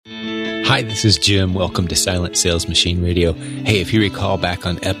Hi, this is Jim. Welcome to Silent Sales Machine Radio. Hey, if you recall back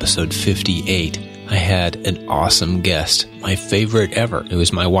on episode 58, I had an awesome guest, my favorite ever. It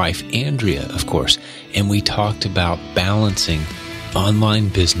was my wife, Andrea, of course, and we talked about balancing online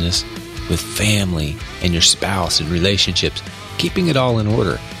business with family and your spouse and relationships, keeping it all in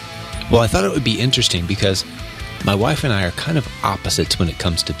order. Well, I thought it would be interesting because my wife and I are kind of opposites when it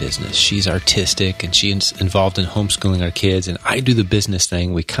comes to business. She's artistic and she's involved in homeschooling our kids, and I do the business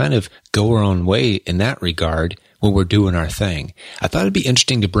thing. We kind of go our own way in that regard when we're doing our thing. I thought it'd be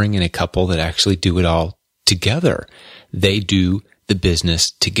interesting to bring in a couple that actually do it all together. They do the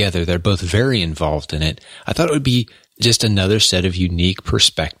business together. They're both very involved in it. I thought it would be just another set of unique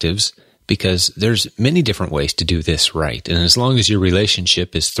perspectives, because there's many different ways to do this right. And as long as your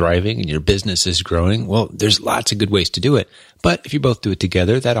relationship is thriving and your business is growing, well, there's lots of good ways to do it. But if you both do it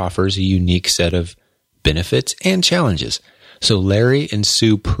together, that offers a unique set of benefits and challenges. So Larry and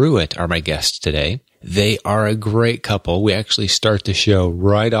Sue Pruitt are my guests today. They are a great couple. We actually start the show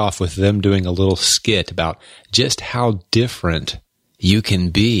right off with them doing a little skit about just how different you can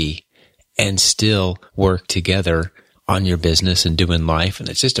be and still work together on your business and doing life. And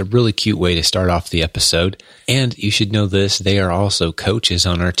it's just a really cute way to start off the episode. And you should know this, they are also coaches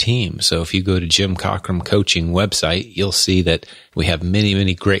on our team. So if you go to Jim Cockrum Coaching website, you'll see that we have many,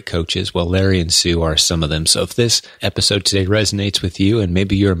 many great coaches. Well, Larry and Sue are some of them. So if this episode today resonates with you and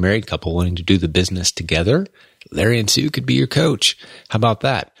maybe you're a married couple wanting to do the business together, Larry and Sue could be your coach. How about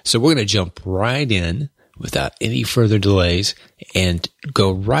that? So we're going to jump right in without any further delays and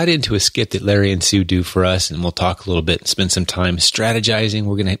go right into a skit that Larry and Sue do for us. And we'll talk a little bit and spend some time strategizing.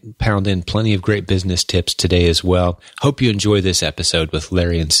 We're going to pound in plenty of great business tips today as well. Hope you enjoy this episode with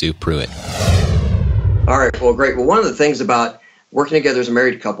Larry and Sue Pruitt. All right. Well, great. Well, one of the things about working together as a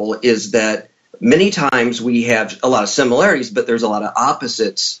married couple is that many times we have a lot of similarities, but there's a lot of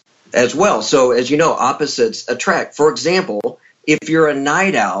opposites as well. So as you know, opposites attract. For example, if you're a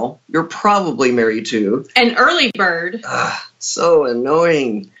night owl, you're probably married to an early bird. So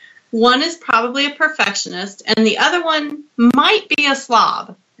annoying. One is probably a perfectionist, and the other one might be a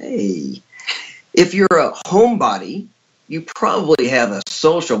slob. Hey, if you're a homebody, you probably have a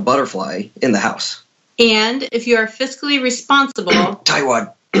social butterfly in the house. And if you are fiscally responsible, Taiwan,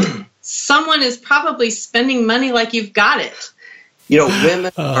 someone is probably spending money like you've got it. You know,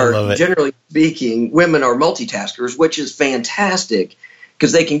 women are, generally speaking, women are multitaskers, which is fantastic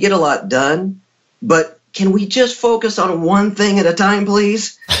because they can get a lot done. But can we just focus on one thing at a time,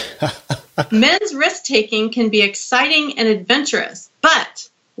 please? Men's risk-taking can be exciting and adventurous. But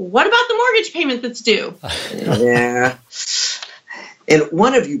what about the mortgage payment that's due? Yeah. And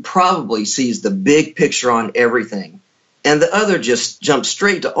one of you probably sees the big picture on everything, and the other just jumps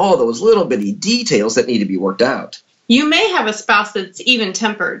straight to all those little bitty details that need to be worked out. You may have a spouse that's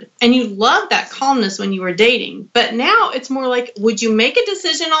even-tempered, and you loved that calmness when you were dating, but now it's more like, would you make a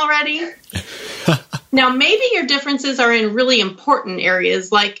decision already? Now, maybe your differences are in really important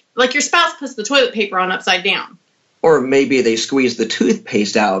areas, like your spouse puts the toilet paper on upside down. Or maybe they squeeze the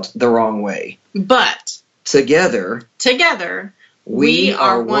toothpaste out the wrong way. But together, we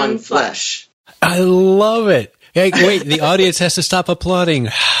are one flesh. I love it. Hey, wait, the audience has to stop applauding.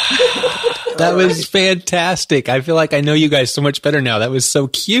 That was fantastic. I feel like I know you guys so much better now. That was so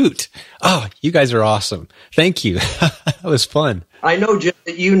cute. Oh, you guys are awesome. Thank you. That was fun. I know, Jim,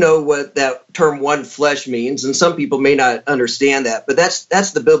 that you know what that term one flesh means, and some people may not understand that, but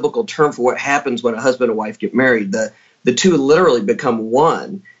that's the biblical term for what happens when a husband and wife get married. The two literally become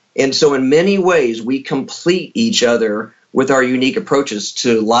one. And so in many ways, we complete each other with our unique approaches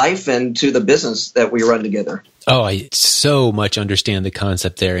to life and to the business that we run together. Oh, I so much understand the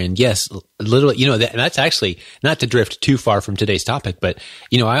concept there. And yes, literally, you know, that's actually not to drift too far from today's topic, but,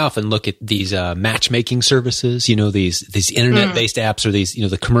 you know, I often look at these matchmaking services, you know, these internet-based apps or these, you know,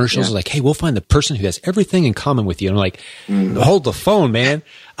 the commercials are like, hey, we'll find the person who has everything in common with you. And I'm like, hold the phone, man.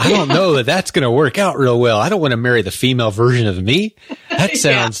 I don't know that that's going to work out real well. I don't want to marry the female version of me. That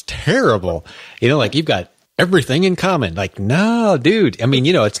sounds terrible. You know, like you've got everything in common. Like, no, dude. I mean,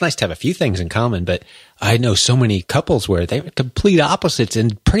 you know, it's nice to have a few things in common, but I know so many couples where they're complete opposites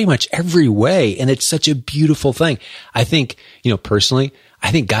in pretty much every way. And it's such a beautiful thing. I think, you know, personally, I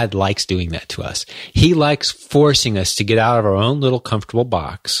think God likes doing that to us. He likes forcing us to get out of our own little comfortable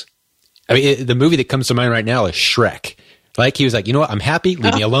box. I mean, the movie that comes to mind right now is Shrek. Like he was like, you know what? I'm happy.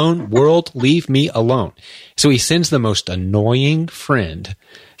 Leave me alone. World, leave me alone. So he sends the most annoying friend,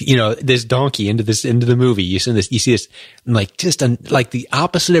 you know, this donkey into the movie. You see this like just like the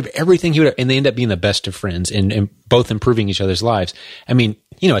opposite of everything he would, and they end up being the best of friends and both improving each other's lives. I mean,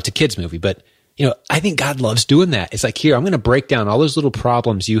 you know, it's a kid's movie, but I think God loves doing that. It's like, here, I'm going to break down all those little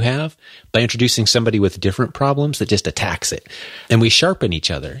problems you have by introducing somebody with different problems that just attacks it. And we sharpen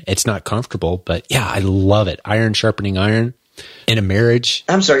each other. It's not comfortable, but yeah, I love it. Iron sharpening iron in a marriage.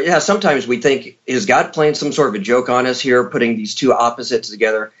 I'm sorry. Yeah, sometimes we think, is God playing some sort of a joke on us here, putting these two opposites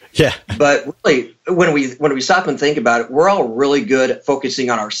together? Yeah. But really, when we stop and think about it, we're all really good at focusing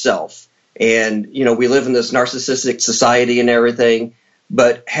on ourselves. And, we live in this narcissistic society and everything.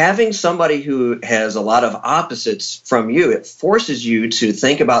 But having somebody who has a lot of opposites from you, it forces you to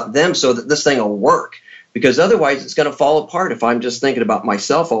think about them so that this thing will work. Because otherwise, it's going to fall apart if I'm just thinking about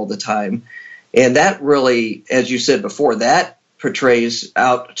myself all the time. And that really, as you said before, that portrays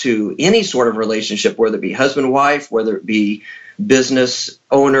out to any sort of relationship, whether it be husband-wife, whether it be business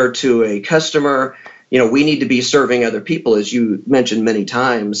owner to a customer. We need to be serving other people, as you mentioned many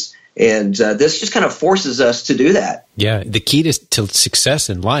times. And this just kind of forces us to do that. Yeah. The key to success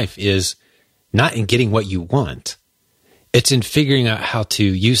in life is not in getting what you want. It's in figuring out how to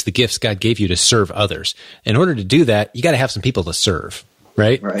use the gifts God gave you to serve others. In order to do that, you got to have some people to serve.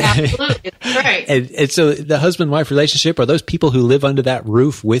 Right? Absolutely. Right. And so the husband-wife relationship are those people who live under that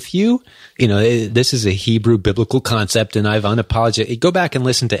roof with you. This is a Hebrew biblical concept, and I've unapologetic. Go back and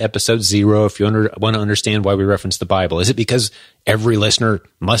listen to episode 0 if you want to understand why we reference the Bible. Is it because every listener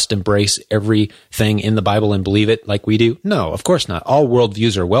must embrace everything in the Bible and believe it like we do? No, of course not. All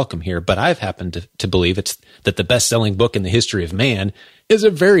worldviews are welcome here, but I've happened to believe that the best-selling book in the history of man is a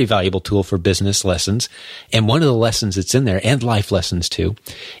very valuable tool for business lessons. And one of the lessons that's in there, and life lessons too,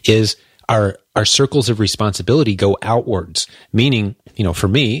 is our circles of responsibility go outwards. Meaning, for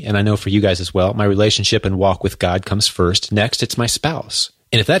me, and I know for you guys as well, my relationship and walk with God comes first. Next, it's my spouse.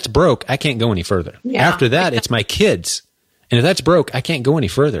 And if that's broke, I can't go any further. Yeah. After that, it's my kids. And if that's broke, I can't go any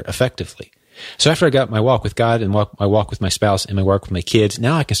further effectively. So after I got my walk with God and my walk with my spouse and my walk with my kids,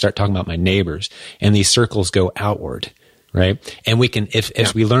 now I can start talking about my neighbors. And these circles go outward. Right. And we can,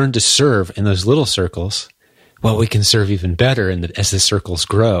 as we learn to serve in those little circles, well, we can serve even better as the circles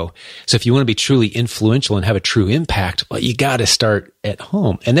grow. So if you want to be truly influential and have a true impact, well, you got to start at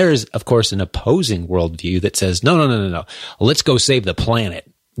home. And there is, of course, an opposing worldview that says, no. Let's go save the planet.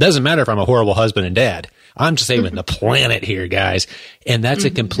 Doesn't matter if I'm a horrible husband and dad. I'm just saving the planet here, guys. And that's a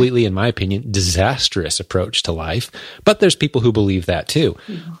completely, in my opinion, disastrous approach to life. But there's people who believe that too.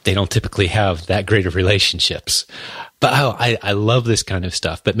 They don't typically have that great of relationships. But I love this kind of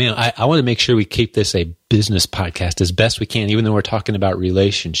stuff. But man, I want to make sure we keep this a business podcast as best we can, even though we're talking about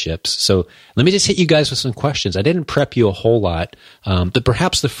relationships. So let me just hit you guys with some questions. I didn't prep you a whole lot, but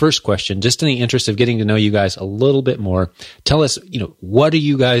perhaps the first question, just in the interest of getting to know you guys a little bit more, tell us, what are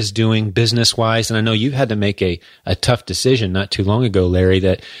you guys doing business-wise? And I know you had to make a tough decision not too long ago, Larry,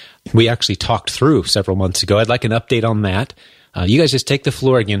 that we actually talked through several months ago. I'd like an update on that. You guys just take the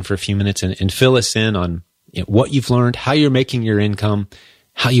floor again for a few minutes and fill us in on what you've learned, how you're making your income,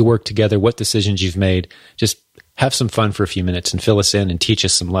 how you work together, what decisions you've made. Just have some fun for a few minutes and fill us in and teach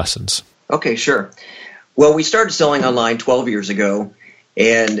us some lessons. Okay, sure. Well, we started selling online 12 years ago.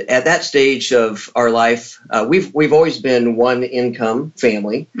 And at that stage of our life, we've always been one income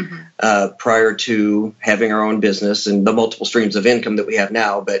family prior to having our own business and the multiple streams of income that we have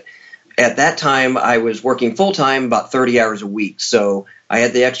now. But at that time, I was working full-time, about 30 hours a week. So I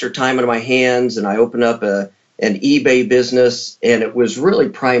had the extra time in my hands, and I opened up an eBay business, and it was really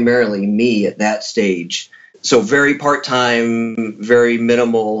primarily me at that stage. So very part-time, very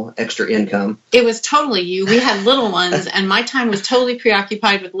minimal extra income. It was totally you. We had little ones, and my time was totally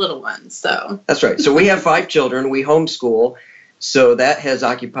preoccupied with little ones. So that's right. So we have 5 children. We homeschool, so that has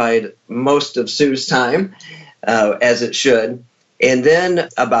occupied most of Sue's time, as it should. And then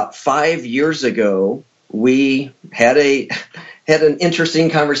about 5 years ago, we had an interesting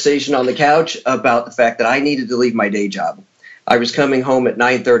conversation on the couch about the fact that I needed to leave my day job. I was coming home at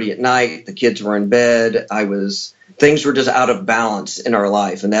 9:30 at night. The kids were in bed. Things were just out of balance in our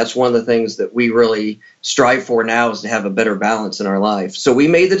life. And that's one of the things that we really strive for now, is to have a better balance in our life. So we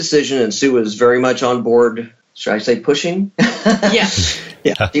made the decision, and Sue was very much on board. Should I say pushing? Yeah.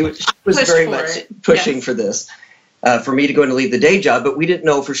 Yeah. She was very much pushing for this. For me to go and leave the day job, but we didn't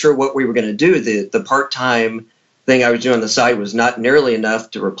know for sure what we were going to do. The part-time thing I was doing on the side was not nearly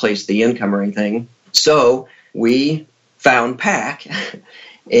enough to replace the income or anything. So we found PAC,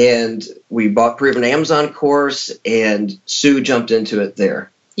 and we bought Proven Amazon course, and Sue jumped into it there.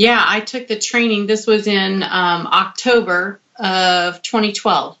 Yeah, I took the training. This was in October of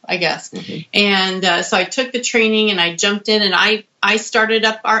 2012, I guess. Mm-hmm. And so I took the training, and I jumped in, and I started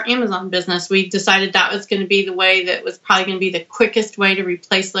up our Amazon business. We decided that was going to be the way that was probably going to be the quickest way to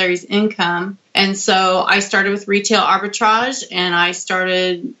replace Larry's income. And so I started with retail arbitrage, and I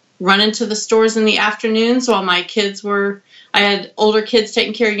started running to the stores in the afternoons while my kids were, I had older kids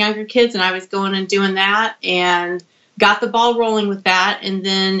taking care of younger kids, and I was going and doing that and got the ball rolling with that. And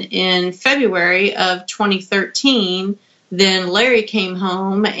then in February of 2013, then Larry came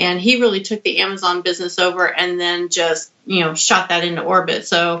home, and he really took the Amazon business over and then just, shot that into orbit.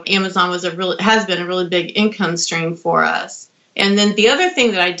 So Amazon has been a really big income stream for us. And then the other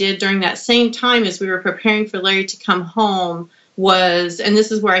thing that I did during that same time as we were preparing for Larry to come home was, and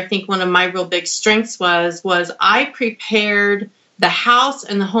this is where I think one of my real big strengths was I prepared the house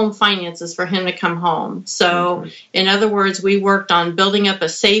and the home finances for him to come home. So in other words, we worked on building up a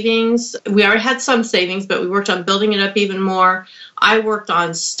savings. We already had some savings, but we worked on building it up even more. I worked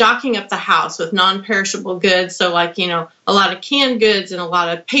on stocking up the house with non-perishable goods. So like, a lot of canned goods and a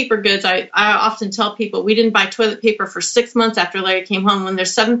lot of paper goods. I often tell people we didn't buy toilet paper for 6 months after Larry came home. When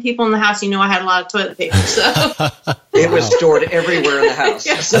there's 7 people in the house, I had a lot of toilet paper. So it was stored everywhere in the house.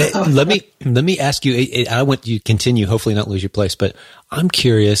 Yeah. Let me ask you, I want you to continue, hopefully not lose your place, but I'm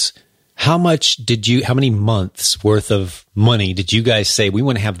curious, how many months worth of money did you guys say we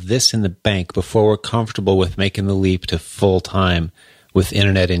want to have this in the bank before we're comfortable with making the leap to full time with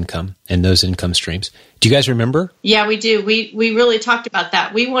internet income and those income streams? Do you guys remember? Yeah, we do. We really talked about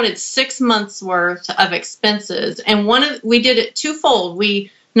that. We wanted 6 months worth of expenses, and we did it twofold.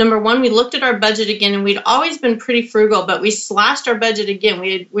 Number one, we looked at our budget again, and we'd always been pretty frugal, but we slashed our budget again.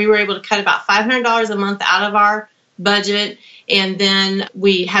 We were able to cut about $500 a month out of our budget. And then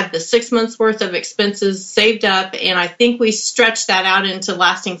we had the 6 months worth of expenses saved up, and I think we stretched that out into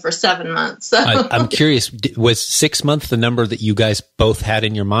lasting for 7 months. So. I'm curious, was 6 months the number that you guys both had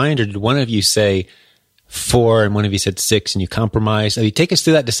in your mind, or did one of you say 4 and one of you said 6 and you compromised? I mean, take us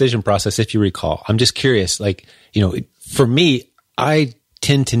through that decision process if you recall. I'm just curious, for me, I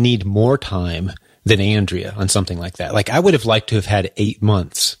tend to need more time than Andrea on something like that. Like I would have liked to have had 8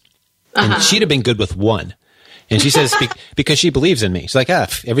 months, and she'd have been good with 1. And she says, because she believes in me. She's like,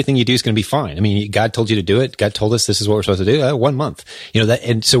 everything you do is going to be fine. I mean, God told you to do it. God told us this is what we're supposed to do. 1 month,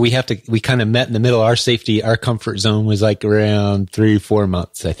 and so we kind of met in the middle. Our safety, our comfort zone was like around 3-4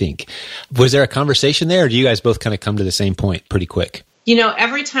 months, I think. Was there a conversation there, or do you guys both kind of come to the same point pretty quick?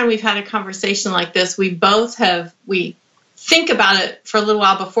 Every time we've had a conversation like this, we think about it for a little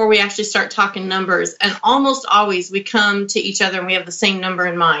while before we actually start talking numbers. And almost always we come to each other and we have the same number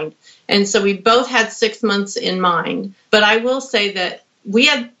in mind. And so we both had 6 months in mind. But I will say that we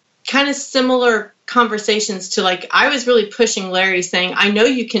had kind of similar conversations to I was really pushing Larry saying, I know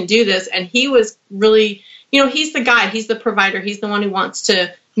you can do this. And he was really, he's the guy, he's the provider. He's the one who wants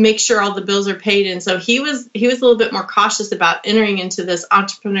to make sure all the bills are paid. And so he was a little bit more cautious about entering into this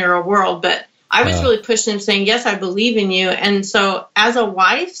entrepreneurial world. But I was really pushing him saying, yes, I believe in you. And so as a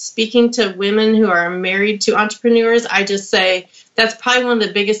wife, speaking to women who are married to entrepreneurs, I just say that's probably one of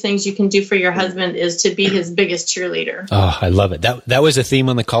the biggest things you can do for your husband is to be his biggest cheerleader. Oh, I love it. That was a theme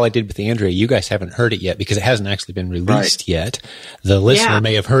on the call I did with Andrea. You guys haven't heard it yet because it hasn't actually been released yet. The listener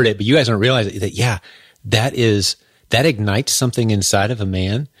may have heard it, but you guys don't realize that, that ignites something inside of a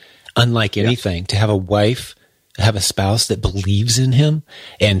man unlike anything. To have a wife, have a spouse that believes in him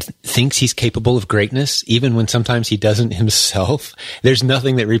and thinks he's capable of greatness, even when sometimes he doesn't himself. There's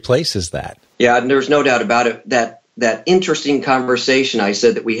nothing that replaces that. Yeah, and there's no doubt about it. That interesting conversation I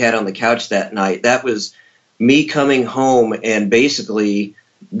said that we had on the couch that night, that was me coming home and basically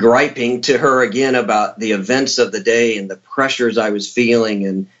griping to her again about the events of the day and the pressures I was feeling.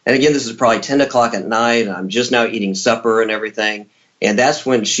 And again, this is probably 10 o'clock at night, and I'm just now eating supper and everything. And that's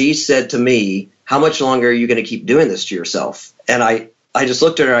when she said to me, how much longer are you going to keep doing this to yourself? And I just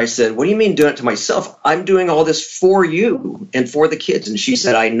looked at her and I said, what do you mean doing it to myself? I'm doing all this for you and for the kids. And she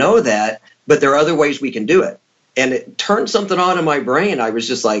said, I know that, but there are other ways we can do it. And it turned something on in my brain. I was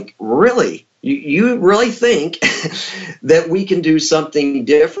just like, really? You really think that we can do something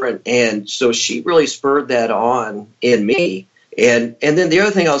different? And so she really spurred that on in me. And then the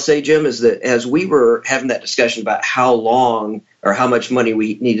other thing I'll say, Jim, is that as we were having that discussion about how long or how much money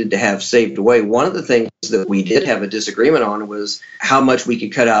we needed to have saved away, one of the things that we did have a disagreement on was how much we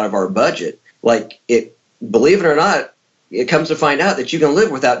could cut out of our budget. Believe it or not, it comes to find out that you can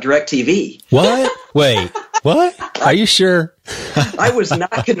live without DirecTV. What? Wait, what? Are you sure? I was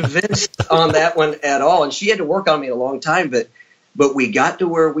not convinced on that one at all. And she had to work on me a long time, but we got to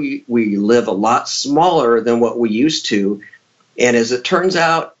where we live a lot smaller than what we used to. And as it turns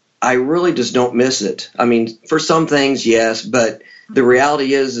out, I really just don't miss it. I mean, for some things, yes, but the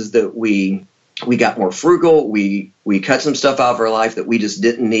reality is that we got more frugal. We cut some stuff out of our life that we just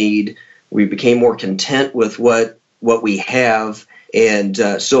didn't need. We became more content with what we have.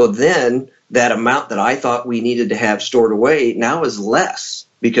 And so then that amount that I thought we needed to have stored away now is less.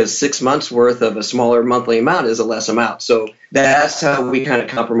 because 6 months worth of a smaller monthly amount is a less amount. So that's how we kind of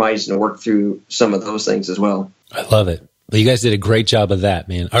compromised and worked through some of those things as well. I love it. Well, you guys did a great job of that,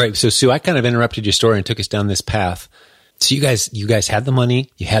 man. All right. So Sue, I kind of interrupted your story and took us down this path. So you guys had the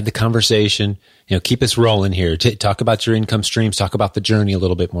money, you had the conversation, keep us rolling here. Talk about your income streams, talk about the journey a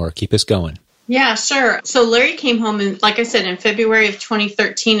little bit more. Keep us going. Yeah, sure. So Larry came home, like I said, in February of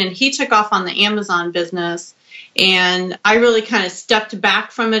 2013, and he took off on the Amazon business. And I really kind of stepped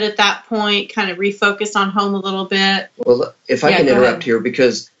back from it at that point, kind of refocused on home a little bit. Well, if I can interrupt here,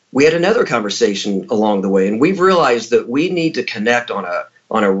 because we had another conversation along the way, and we've realized that we need to connect on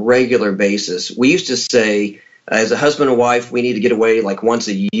a regular basis. We used to say, as a husband and wife, we need to get away like once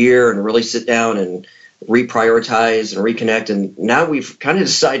a year and really sit down and reprioritize and reconnect. And now we've kind of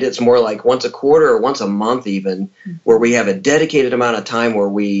decided it's more like once a quarter or once a month even, where we have a dedicated amount of time where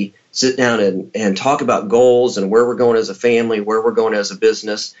we sit down and talk about goals and where we're going as a family, where we're going as a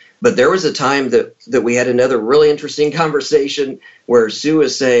business. But there was a time that we had another really interesting conversation where Sue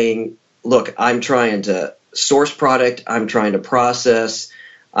was saying, look, I'm trying to source product, I'm trying to process,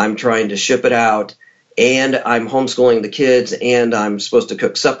 I'm trying to ship it out, and I'm homeschooling the kids, and I'm supposed to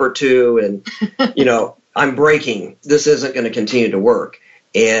cook supper too, and, I'm breaking. This isn't going to continue to work.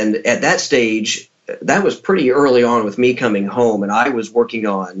 And at that stage, that was pretty early on with me coming home, and I was working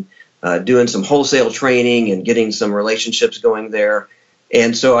on doing some wholesale training and getting some relationships going there.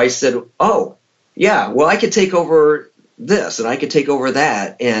 And so I said, oh, yeah, well, I could take over this, and I could take over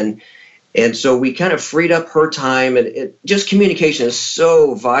that. And so we kind of freed up her time, and just communication is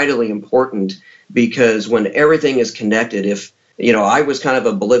so vitally important. Because when everything is connected, if, I was kind of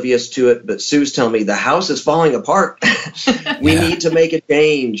oblivious to it, but Sue's telling me the house is falling apart. We need to make a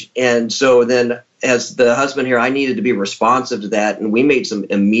change. And so then as the husband here, I needed to be responsive to that. And we made some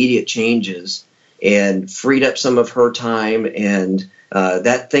immediate changes and freed up some of her time. And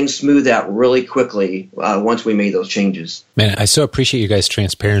that thing smoothed out really quickly once we made those changes. Man, I so appreciate you guys'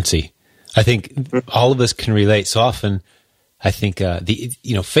 transparency. I think all of us can relate. So often, I think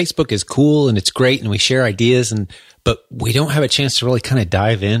Facebook is cool and it's great and we share ideas, but we don't have a chance to really kind of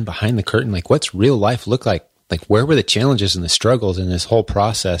dive in behind the curtain. Like, what's real life look like? Like, where were the challenges and the struggles in this whole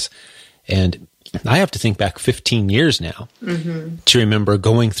process? And I have to think back 15 years now to remember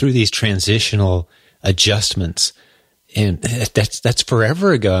going through these transitional adjustments. And that's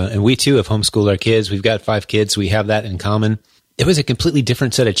forever ago. And we too have homeschooled our kids. We've got 5 kids. We have that in common. It was a completely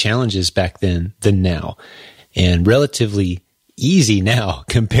different set of challenges back then than now, and relatively easy now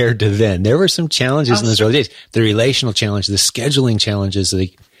compared to then. There were some challenges in those early days. The relational challenges, the scheduling challenges. I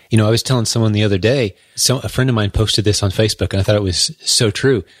was telling someone the other day, a friend of mine posted this on Facebook, and I thought it was so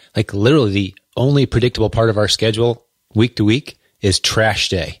true. Like, literally the only predictable part of our schedule week to week is trash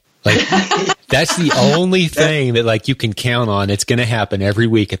day. Like, that's the only thing that like you can count on. It's going to happen every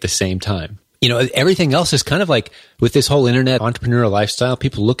week at the same time. Everything else is kind of like with this whole internet entrepreneurial lifestyle,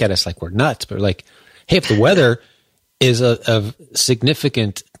 people look at us like we're nuts, but like, hey, if the weather is of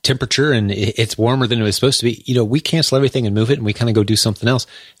significant temperature and it's warmer than it was supposed to be, we cancel everything and move it and we kind of go do something else.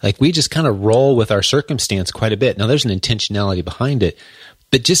 Like, we just kind of roll with our circumstance quite a bit. Now, there's an intentionality behind it,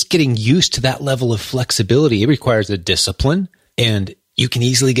 but just getting used to that level of flexibility, it requires a discipline, and you can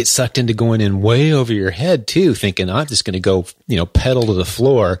easily get sucked into going in way over your head too, thinking, I'm just going to go, pedal to the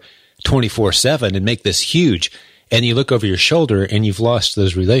floor 24/7 and make this huge. And you look over your shoulder and you've lost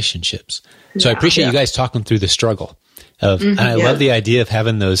those relationships. So I appreciate you guys talking through the struggle and I love the idea of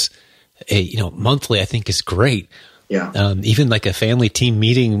having those, monthly, I think is great. Yeah. Even like a family team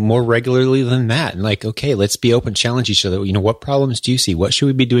meeting more regularly than that. And like, okay, let's be open, challenge each other. What problems do you see? What should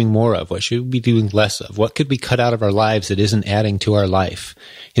we be doing more of? What should we be doing less of? What could we cut out of our lives that isn't adding to our life?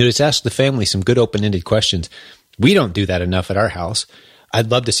 Just ask the family some good open-ended questions. We don't do that enough at our house. I'd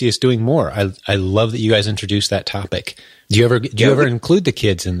love to see us doing more. I love that you guys introduced that topic. Do you ever include the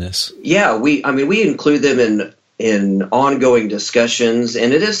kids in this? Yeah, we include them in ongoing discussions,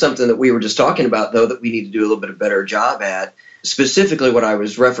 and it is something that we were just talking about, though, that we need to do a little bit of better job at. Specifically, what I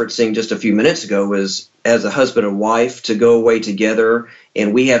was referencing just a few minutes ago was, as a husband and wife, to go away together,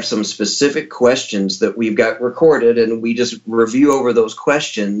 and we have some specific questions that we've got recorded, and we just review over those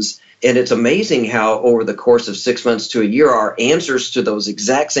questions. And it's amazing how over the course of 6 months to a year, our answers to those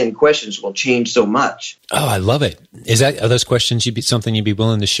exact same questions will change so much. Oh, I love it. Are those questions something you'd be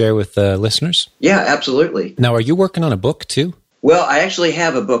willing to share with listeners? Yeah, absolutely. Now, are you working on a book too? Well, I actually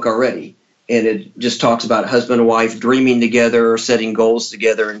have a book already, and it just talks about husband and wife dreaming together, setting goals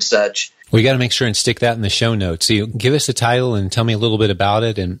together and such. We got to make sure and stick that in the show notes. So you give us the title and tell me a little bit about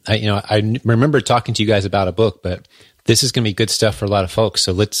it. And I remember talking to you guys about a book, but this is going to be good stuff for a lot of folks.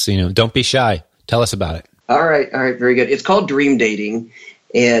 So let's, don't be shy. Tell us about it. All right. Very good. It's called Dream Dating.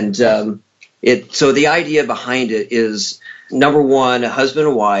 And so the idea behind it is, number one, a husband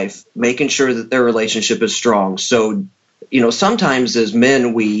and wife making sure that their relationship is strong. So, sometimes as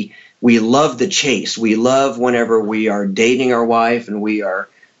men, we love the chase. We love whenever we are dating our wife and we are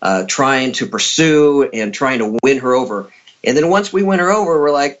trying to pursue and trying to win her over. And then once we win her over,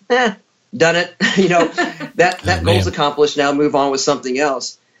 we're like, done it. That goal's accomplished. Now move on with something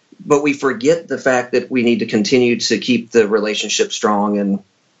else. But we forget the fact that we need to continue to keep the relationship strong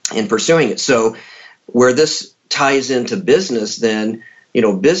and pursuing it. So where this ties into business, then,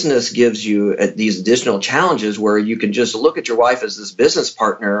 business gives you these additional challenges where you can just look at your wife as this business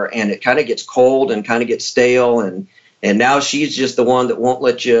partner, and it kind of gets cold and kind of gets stale. And now she's just the one that won't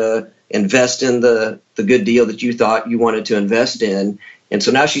let you invest in the good deal that you thought you wanted to invest in. And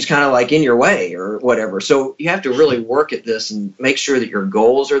so now she's kind of like in your way or whatever. So you have to really work at this and make sure that your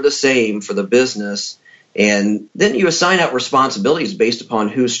goals are the same for the business. And then you assign out responsibilities based upon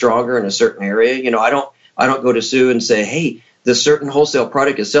who's stronger in a certain area. I don't go to Sue and say, hey, this certain wholesale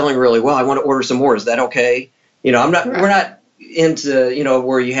product is selling really well. I want to order some more. Is that okay? We're not into,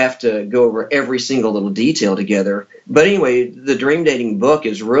 where you have to go over every single little detail together. But anyway, the Dream Dating book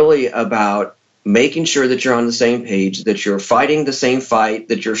is really about making sure that you're on the same page, that you're fighting the same fight,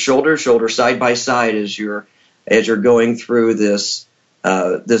 that you're shoulder to shoulder, side by side as you're going through this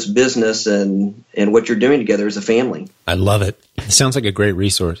business and what you're doing together as a family. I love it. It sounds like a great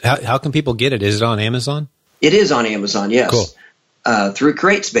resource. How can people get it? Is it on Amazon? It is on Amazon, yes. Cool. Through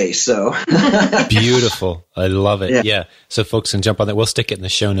CreateSpace. So beautiful. I love it. Yeah. So folks can jump on that. We'll stick it in the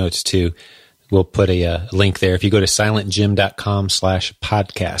show notes too. We'll put a link there. If you go to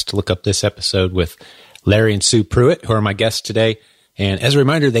silentjim.com/podcast, look up this episode with Larry and Sue Pruitt, who are my guests today. And as a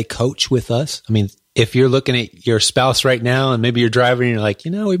reminder, they coach with us. I mean, if you're looking at your spouse right now and maybe you're driving and you're like,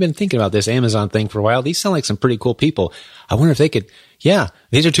 we've been thinking about this Amazon thing for a while. These sound like some pretty cool people. I wonder if they could,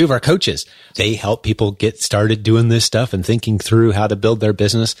 these are two of our coaches. They help people get started doing this stuff and thinking through how to build their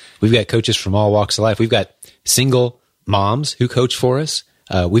business. We've got coaches from all walks of life. We've got single moms who coach for us.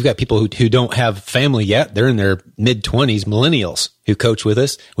 We've got people who don't have family yet. They're in their mid-20s, millennials who coach with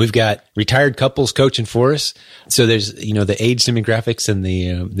us. We've got retired couples coaching for us. So there's, the age demographics and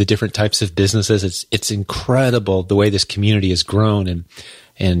the different types of businesses. It's incredible the way this community has grown,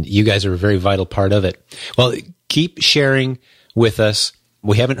 and you guys are a very vital part of it. Well, keep sharing with us.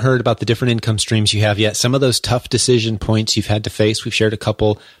 We haven't heard about the different income streams you have yet. Some of those tough decision points you've had to face. We've shared a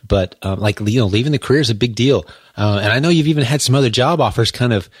couple, but leaving the career is a big deal. And I know you've even had some other job offers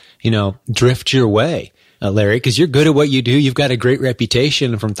kind of, drift your way, Larry, because you're good at what you do. You've got a great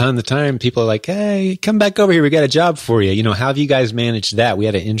reputation. And from time to time, people are like, hey, come back over here. We got a job for you. How have you guys managed that? We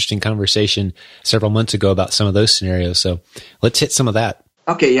had an interesting conversation several months ago about some of those scenarios. So let's hit some of that.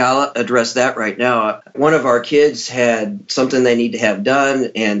 Okay, I'll address that right now. One of our kids had something they need to have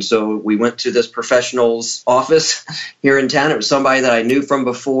done, and so we went to this professional's office here in town. It was somebody that I knew from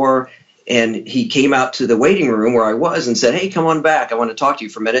before, and he came out to the waiting room where I was and said, hey, come on back. I want to talk to you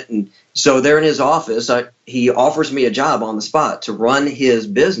for a minute. And so there in his office, he offers me a job on the spot to run his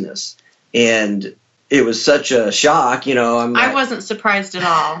business, and it was such a shock. I wasn't surprised at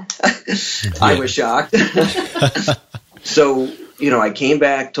all. I was shocked. So I came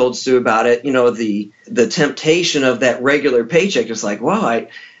back, told Sue about it. The temptation of that regular paycheck is like, wow,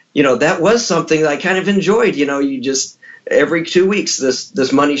 that was something that I kind of enjoyed. You just every 2 weeks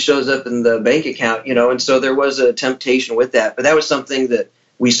this money shows up in the bank account. And so there was a temptation with that. But that was something that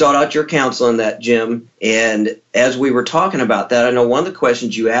we sought out your counsel on that, Jim. And as we were talking about that, I know one of the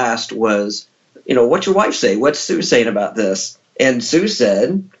questions you asked was, what's your wife say? What's Sue saying about this? And Sue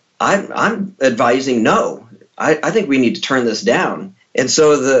said, I'm advising no. I think we need to turn this down. And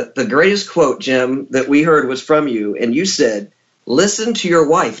so the greatest quote, Jim, that we heard was from you. And you said, listen to your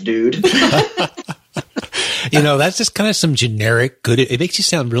wife, dude. That's just kind of some generic good. It makes you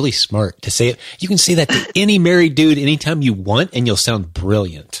sound really smart to say it. You can say that to any married dude anytime you want, and you'll sound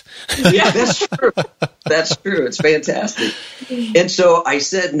brilliant. Yeah, that's true. That's true. It's fantastic. And so I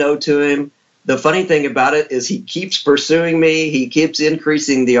said no to him. The funny thing about it is he keeps pursuing me. He keeps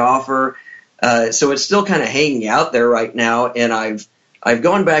increasing the offer. So it's still kind of hanging out there right now, and I've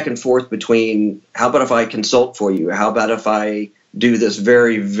gone back and forth between how about if I consult for you? How about if I do this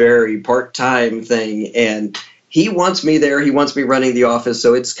very, very part-time thing? And he wants me there. He wants me running the office.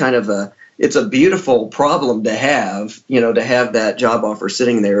 So it's kind of it's a beautiful problem to have that job offer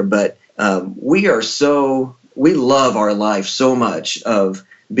sitting there. But we love our life so much of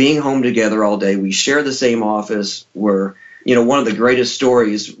being home together all day. We share the same office. We're one of the greatest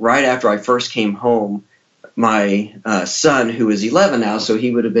stories, right after I first came home, my son, who is 11 now, so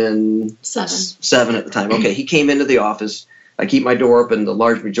he would have been 7 at the time. Okay, he came into the office I keep my door open the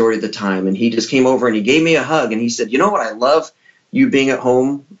large majority of the time. And he just came over and he gave me a hug. And he said, you know what I love you being at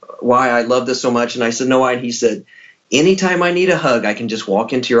home, why I love this so much? And I said, no, why? And he said, anytime I need a hug, I can just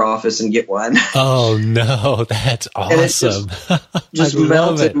walk into your office and get one. Oh, no, that's awesome. And it just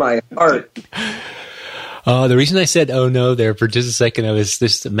melted my heart. The reason I said, oh, no, there for just a second, I was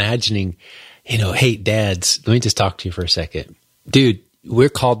just imagining, hey, dads, let me just talk to you for a second. Dude, we're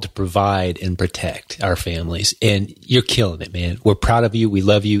called to provide and protect our families, and you're killing it, man. We're proud of you. We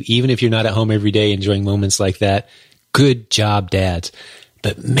love you. Even if you're not at home every day enjoying moments like that, good job, dads.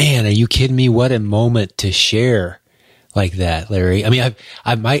 But man, are you kidding me? What a moment to share like that, Larry. I mean,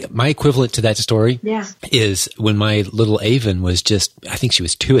 my equivalent to that story is when my little Avon was I think she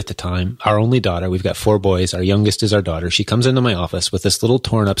was 2 at the time, our only daughter. We've got 4 boys. Our youngest is our daughter. She comes into my office with this little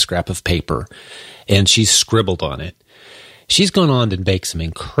torn up scrap of paper, and she's scribbled on it. She's gone on to make some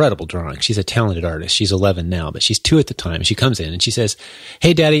incredible drawings. She's a talented artist. She's 11 now, but she's 2 at the time. She comes in and she says,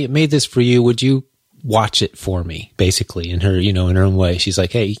 hey, Daddy, I made this for you. Would you watch it for me? Basically, in her, in her own way. She's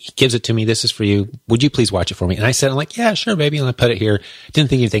like, hey, he gives it to me. This is for you. Would you please watch it for me? And I said, I'm like, yeah, sure, baby. And I put it here. Didn't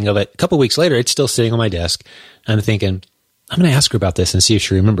think anything of it. A couple of weeks later, it's still sitting on my desk. I'm thinking, I'm going to ask her about this and see if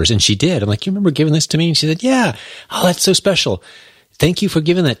she remembers. And she did. I'm like, you remember giving this to me? And she said, yeah. Oh, that's so special. Thank you for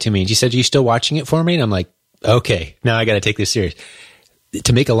giving that to me. And she said, are you still watching it for me? And I'm like, okay, now I got to take this serious.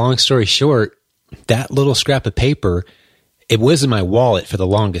 To make a long story short, that little scrap of paper, it was in my wallet for the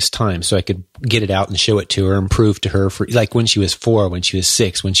longest time, so I could get it out and show it to her and prove to her for like when she was 4, when she was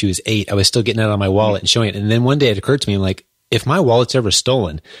 6, when she was 8, I was still getting it out of my wallet and showing it. And then one day it occurred to me, I'm like, if my wallet's ever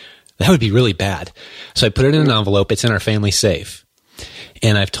stolen, that would be really bad. So I put it in an envelope. It's in our family safe.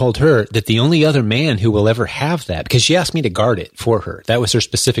 And I've told her that the only other man who will ever have that, because she asked me to guard it for her. That was her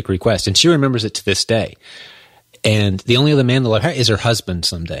specific request. And she remembers it to this day. And the only other man that will ever have is her husband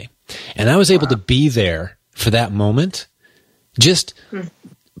someday. And I was able to be there for that moment, just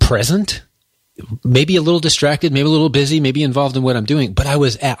present, maybe a little distracted, maybe a little busy, maybe involved in what I'm doing, but I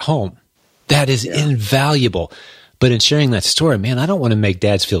was at home. That is invaluable. But in sharing that story, man, I don't want to make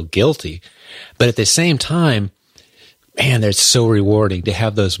dads feel guilty. But at the same time, man, it's so rewarding to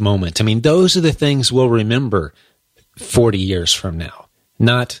have those moments. I mean, those are the things we'll remember 40 years from now,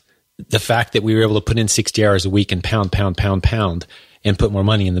 not the fact that we were able to put in 60 hours a week and pound, and put more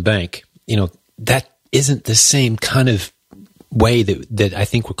money in the bank. That isn't the same kind of way that I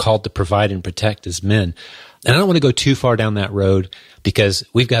think we're called to provide and protect as men. And I don't want to go too far down that road because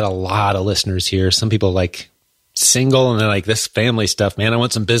we've got a lot of listeners here. Some people like single and they're like, this family stuff, man, I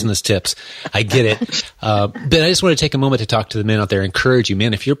want some business tips. I get it. But I just want to take a moment to talk to the men out there, encourage you,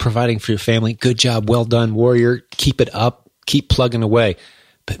 man, if you're providing for your family, good job, well done, warrior, keep it up, keep plugging away.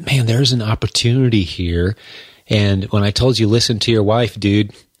 But man, there's an opportunity here. And when I told you, listen to your wife,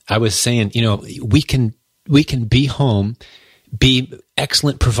 dude, I was saying, we can be home, be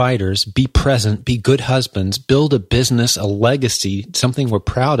excellent providers, be present, be good husbands, build a business, a legacy, something we're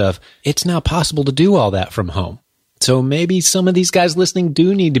proud of. It's now possible to do all that from home. So maybe some of these guys listening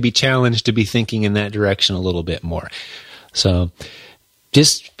do need to be challenged to be thinking in that direction a little bit more. So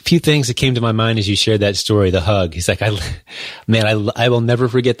just a few things that came to my mind as you shared that story, the hug. He's like, I will never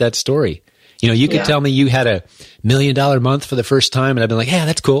forget that story. You could tell me you had $1 million month for the first time, and I've been like, yeah,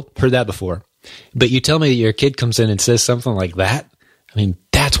 that's cool. Heard that before. But you tell me that your kid comes in and says something like that. I mean,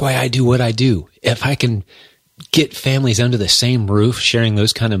 that's why I do what I do. If I can get families under the same roof, sharing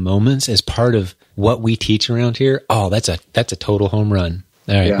those kind of moments as part of what we teach around here, that's a total home run.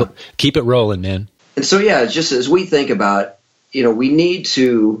 All right, well, keep it rolling, man. And so, just as we think about, we need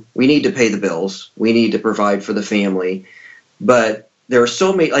to pay the bills. We need to provide for the family. But there are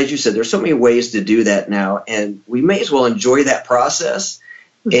so many, as you said, there's so many ways to do that now. And we may as well enjoy that process.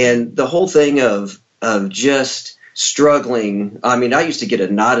 And the whole thing of just struggling. I mean, I used to get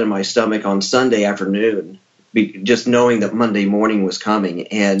a knot in my stomach on Sunday afternoon, just knowing that Monday morning was coming.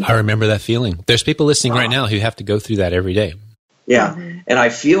 And I remember that feeling. There's people listening right now who have to go through that every day. Yeah. And I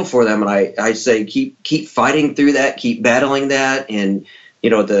feel for them. And I say, keep fighting through that, keep battling that. And,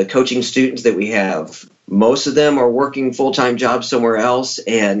 the coaching students that we have, most of them are working full-time jobs somewhere else.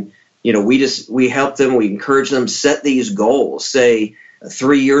 And, we help them, we encourage them, set these goals. Say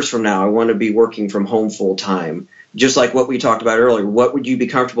 3 years from now, I want to be working from home full-time. Just like what we talked about earlier, what would you be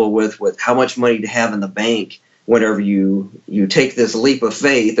comfortable with how much money to have in the bank whenever you take this leap of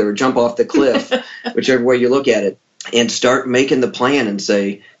faith or jump off the cliff, whichever way you look at it. And start making the plan and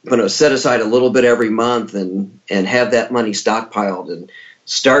say, I'm going to set aside a little bit every month and have that money stockpiled and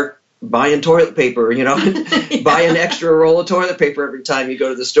start buying toilet paper, buy an extra roll of toilet paper every time you go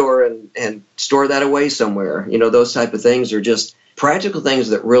to the store and store that away somewhere. Those type of things are just practical things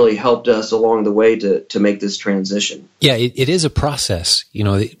that really helped us along the way to make this transition. Yeah, it is a process. You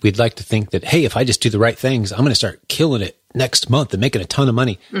know, we'd like to think that, hey, if I just do the right things, I'm going to start killing it next month and making a ton of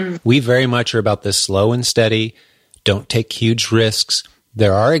money. We very much are about this slow and steady. Don't take huge risks.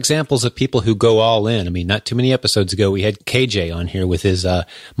 There are examples of people who go all in. I mean, not too many episodes ago, we had KJ on here with his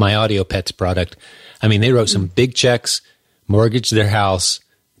My Audio Pets product. I mean, they wrote some big checks, mortgaged their house,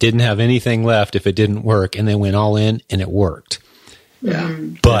 didn't have anything left if it didn't work, and they went all in, and it worked. Yeah.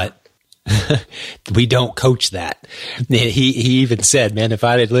 But we don't coach that. He even said, man, if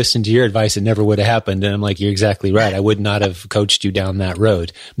I had listened to your advice, it never would have happened. And I'm like, you're exactly right. I would not have coached you down that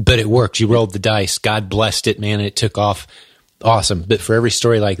road. But it worked. You rolled the dice. God blessed it, man, and it took off. Awesome. But for every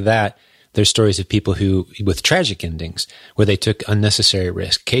story like that, there's stories of people who, with tragic endings, where they took unnecessary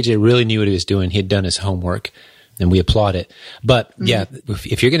risk. KJ really knew what he was doing. He had done his homework, and we applaud it. But yeah,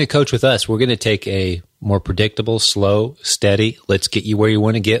 if you're going to coach with us, we're going to take a more predictable, slow, steady. Let's get you where you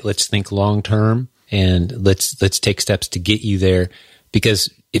want to get. Let's think long term, and let's take steps to get you there.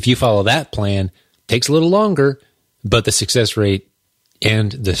 Because if you follow that plan, it takes a little longer, but the success rate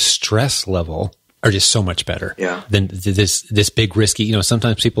and the stress level are just so much better than this big risky. You know,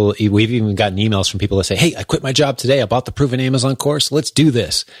 sometimes we've even gotten emails from people that say, hey, I quit my job today. I bought the Proven Amazon course. Let's do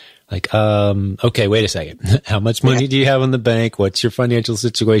this. Like, okay, wait a second. How much money do you have in the bank? What's your financial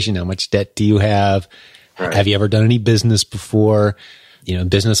situation? How much debt do you have? Right. Have you ever done any business before? You know,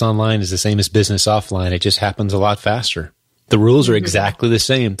 business online is the same as business offline. It just happens a lot faster. The rules are exactly the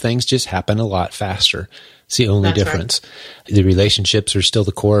same. Things just happen a lot faster. It's the only difference. Right. The relationships are still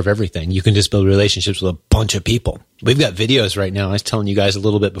the core of everything. You can just build relationships with a bunch of people. We've got videos right now. I was telling you guys a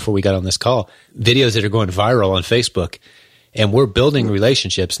little bit before we got on this call, videos that are going viral on Facebook, and we're building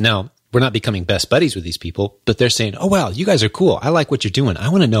relationships. Now, we're not becoming best buddies with these people, but they're saying, oh, wow, you guys are cool. I like what you're doing. I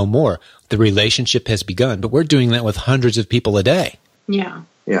want to know more. The relationship has begun, but we're doing that with hundreds of people a day. Yeah.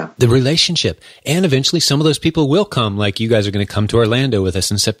 Yeah. The relationship. And eventually some of those people will come, like you guys are going to come to Orlando with us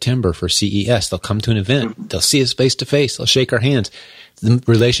in September for CES. They'll come to an event. They'll see us face to face. They'll shake our hands. The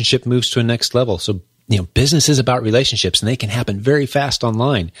relationship moves to a next level. So, you know, business is about relationships, and they can happen very fast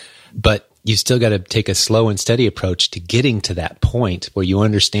online. But you still got to take a slow and steady approach to getting to that point where you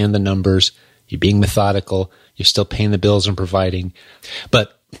understand the numbers, you're being methodical, you're still paying the bills and providing.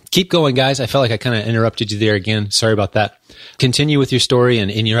 But keep going, guys. I felt like I kind of interrupted you there again. Sorry about that. Continue with your story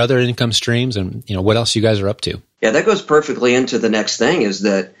and in your other income streams, and you know what else you guys are up to. Yeah, that goes perfectly into the next thing is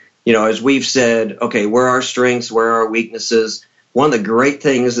that, you know, as we've said, okay, where are our strengths, where are our weaknesses? One of the great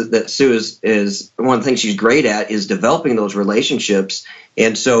things that Sue is one of the things she's great at is developing those relationships.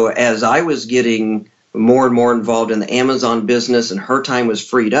 And so as I was getting more and more involved in the Amazon business and her time was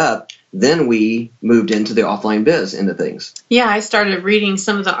freed up, then we moved into the offline biz into things. Yeah, I started reading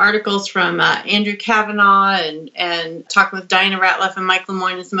some of the articles from Andrew Kavanaugh and talking with Diana Ratliff and Mike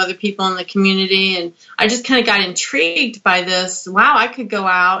Lemoyne and some other people in the community. And I just kind of got intrigued by this. Wow, I could go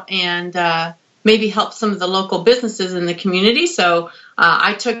out and maybe help some of the local businesses in the community. So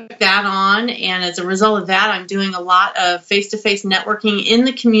I took that on, and as a result of that, I'm doing a lot of face-to-face networking in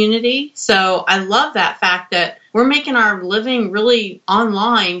the community. So I love that fact that we're making our living really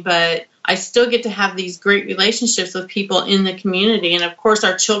online, but I still get to have these great relationships with people in the community. And of course,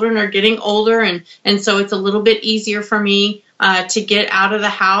 our children are getting older, and so it's a little bit easier for me to get out of the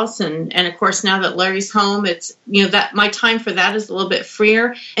house. And of course, now that Larry's home, it's, you know, that my time for that is a little bit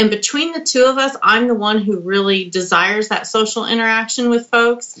freer. And between the two of us, I'm the one who really desires that social interaction with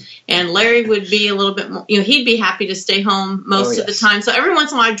folks. And Larry would be a little bit more, you know, he'd be happy to stay home most of the time. So every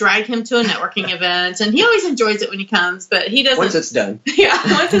once in a while I drag him to a networking event, and he always enjoys it when he comes, but he doesn't. Once it's done. Yeah,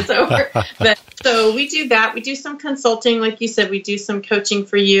 once it's over. But so we do that. We do some consulting, like you said, we do some coaching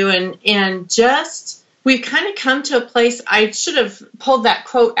for you, and just we've kind of come to a place. I should have pulled that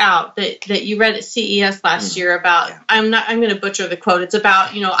quote out that you read at CES last year about, I'm going to butcher the quote. It's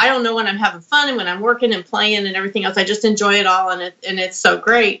about, you know, I don't know when I'm having fun and when I'm working and playing and everything else. I just enjoy it all, and it's so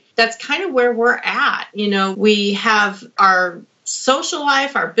great. That's kind of where we're at. You know, we have our social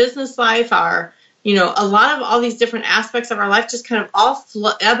life, our business life, our, you know, a lot of all these different aspects of our life just kind of all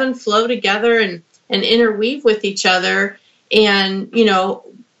ebb and flow together and interweave with each other. And, you know,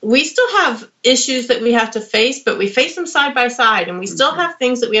 we still have issues that we have to face, but we face them side by side, and we still have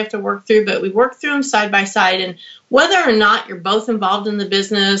things that we have to work through, but we work through them side by side. And whether or not you're both involved in the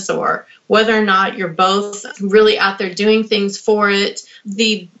business or whether or not you're both really out there doing things for it,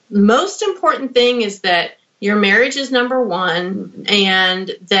 the most important thing is that your marriage is number one,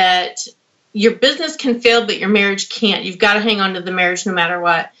 and that your business can fail, but your marriage can't. You've got to hang on to the marriage no matter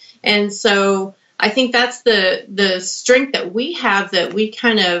what. And so I think that's the strength that we have, that we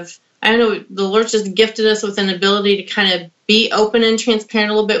kind of I know the Lord's just gifted us with an ability to kind of be open and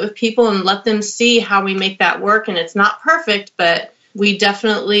transparent a little bit with people and let them see how we make that work. And it's not perfect, but we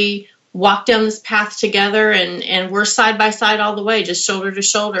definitely walk down this path together, and we're side by side all the way, just shoulder to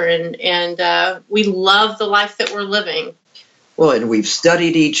shoulder. And we love the life that we're living. Well, and we've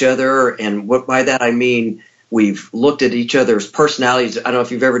studied each other, and what by that I mean we've looked at each other's personalities. I don't know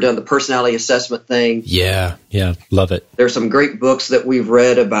if you've ever done the personality assessment thing. Yeah, love it. There's some great books that we've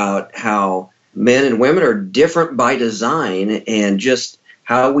read about how men and women are different by design and just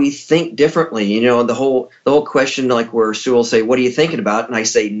how we think differently. You know, the whole question, like where Sue will say, "What are you thinking about?" and I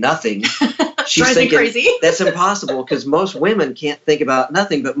say nothing. She's thinking crazy. That's impossible because most women can't think about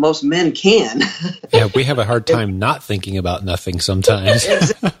nothing, but most men can. Yeah, we have a hard time not thinking about nothing sometimes.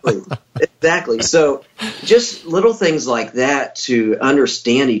 Exactly. So just little things like that to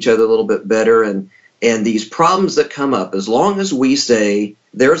understand each other a little bit better, and these problems that come up, as long as we say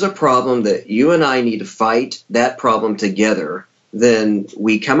there's a problem that you and I need to fight that problem together, then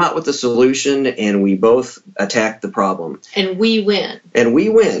we come out with a solution and we both attack the problem. And we win. And we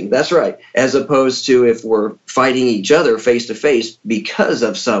win. That's right. As opposed to if we're fighting each other face to face because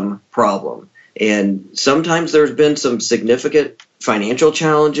of some problem. And sometimes there's been some significant financial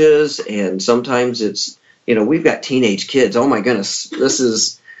challenges, and sometimes it's, you know, we've got teenage kids. Oh my goodness, this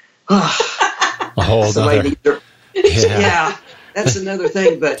is a whole other. Yeah. That's another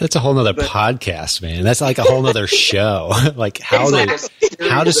thing, but that's a whole nother podcast, man. That's like a whole nother show. Like how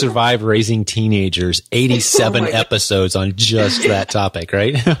to survive raising teenagers. 87 episodes on just that topic,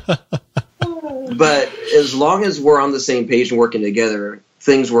 right? But as long as we're on the same page and working together,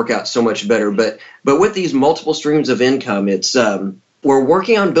 things work out so much better. But with these multiple streams of income, it's we're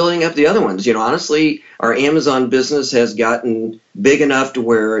working on building up the other ones. You know, honestly, our Amazon business has gotten big enough to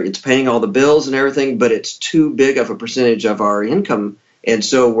where it's paying all the bills and everything, but it's too big of a percentage of our income. And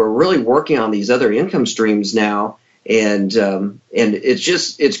so we're really working on these other income streams now. And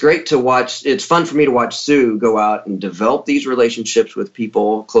it's great to watch. It's fun for me to watch Sue go out and develop these relationships with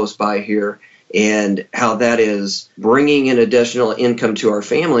people close by here, and how that is bringing in additional income to our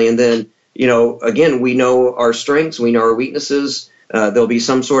family. And then, you know, again, we know our strengths, we know our weaknesses. There'll be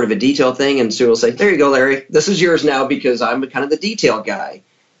some sort of a detail thing, and Sue will say, "There you go, Larry. This is yours now," because I'm kind of the detail guy.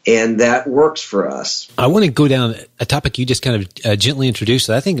 And that works for us. I want to go down a topic you just kind of gently introduced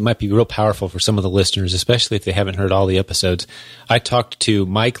that I think it might be real powerful for some of the listeners, especially if they haven't heard all the episodes. I talked to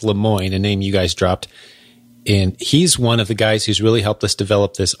Mike Lemoyne, a name you guys dropped, and he's one of the guys who's really helped us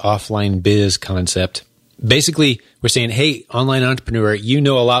develop this offline biz concept. Basically, we're saying, hey, online entrepreneur, you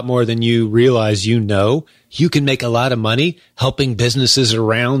know a lot more than you realize you know. You can make a lot of money helping businesses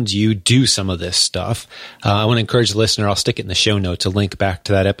around you do some of this stuff. I want to encourage the listener, I'll stick it in the show notes, to link back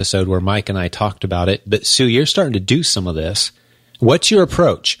to that episode where Mike and I talked about it. But Sue, you're starting to do some of this. What's your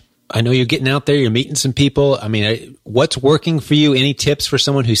approach? I know you're getting out there, you're meeting some people. I mean, what's working for you? Any tips for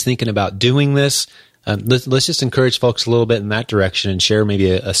someone who's thinking about doing this? Let's just encourage folks a little bit in that direction and share maybe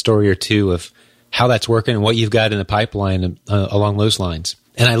a story or two of how that's working and what you've got in the pipeline along those lines.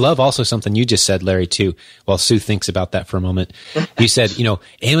 And I love also something you just said, Larry, too, while Sue thinks about that for a moment. You said, you know,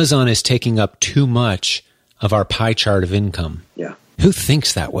 Amazon is taking up too much of our pie chart of income. Yeah. Who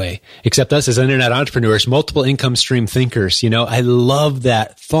thinks that way? Except us as internet entrepreneurs, multiple income stream thinkers. You know, I love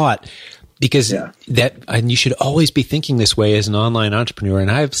that thought because and you should always be thinking this way as an online entrepreneur.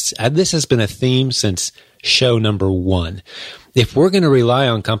 And this has been a theme since show number 1. If we're going to rely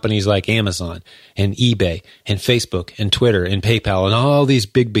on companies like Amazon and eBay and Facebook and Twitter and PayPal and all these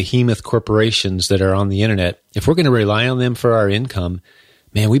big behemoth corporations that are on the internet, if we're going to rely on them for our income,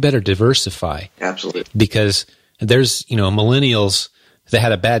 man, we better diversify. Absolutely. Because there's, you know, millennials that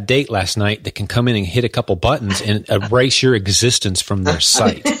had a bad date last night that can come in and hit a couple buttons and erase your existence from their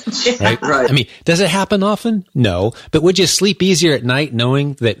site. Right? I mean, does it happen often? No. But would you sleep easier at night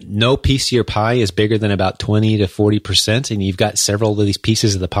knowing that no piece of your pie is bigger than about 20 to 40% and you've got several of these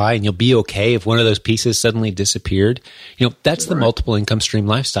pieces of the pie and you'll be okay if one of those pieces suddenly disappeared? You know, that's the multiple income stream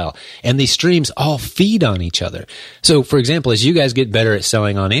lifestyle. And these streams all feed on each other. So, for example, as you guys get better at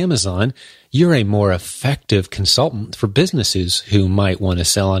selling on Amazon, you're a more effective consultant for businesses who might want to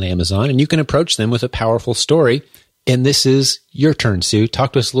sell on Amazon, and you can approach them with a powerful story. And this is your turn, Sue.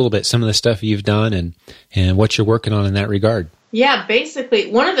 Talk to us a little bit, some of the stuff you've done and what you're working on in that regard. Yeah, basically,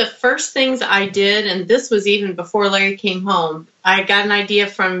 one of the first things I did, and this was even before Larry came home, I got an idea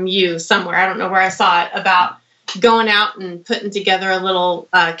from you somewhere, I don't know where I saw it, about going out and putting together a little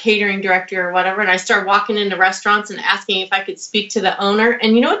catering directory or whatever, and I started walking into restaurants and asking if I could speak to the owner.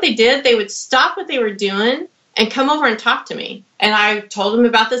 And you know what they did? They would stop what they were doing and come over and talk to me. And I told them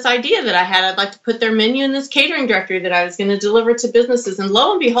about this idea that I had. I'd like to put their menu in this catering directory that I was going to deliver to businesses. And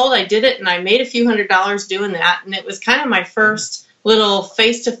lo and behold, I did it, and I made a few $100s doing that. And it was kind of my first little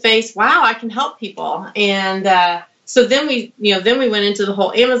face-to-face, wow, I can help people. And so then we went into the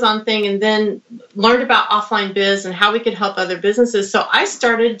whole Amazon thing, and then learned about offline biz and how we could help other businesses. So I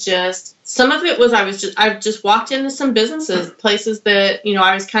started some of it was I just walked into some businesses, places that,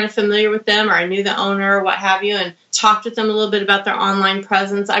 I was kind of familiar with them, or I knew the owner or what have you, and talked with them a little bit about their online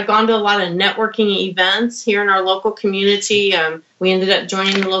presence. I've gone to a lot of networking events here in our local community. We ended up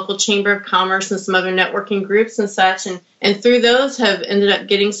joining the local Chamber of Commerce and some other networking groups and such, and through those have ended up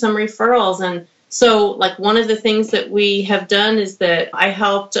getting some referrals. And so, like, one of the things that we have done is that I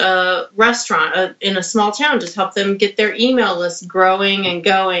helped a restaurant in a small town, just help them get their email list growing and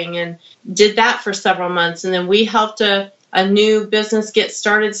going, and did that for several months. And then we helped a new business get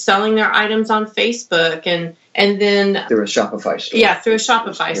started selling their items on Facebook, and then through a Shopify store. Yeah, through a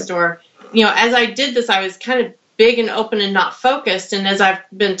Shopify store. As I did this, I was kind of big and open and not focused. And as I've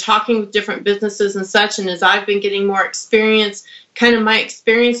been talking with different businesses and such, and as I've been getting more experience, kind of my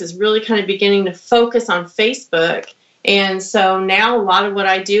experience is really kind of beginning to focus on Facebook. And so now a lot of what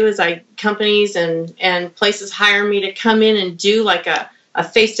I do is companies and places hire me to come in and do like a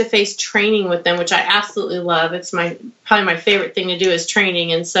face-to-face training with them, which I absolutely love. It's probably my favorite thing to do is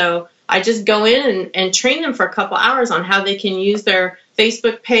training. And so I just go in and train them for a couple hours on how they can use their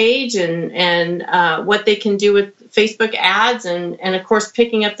Facebook page and what they can do with Facebook ads, and of course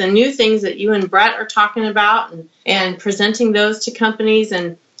picking up the new things that you and Brett are talking about, and presenting those to companies,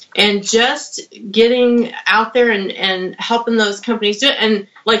 and just getting out there and helping those companies do it. And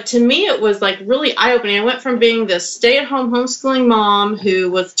like, to me, it was like really eye-opening. I went from being this stay-at-home homeschooling mom who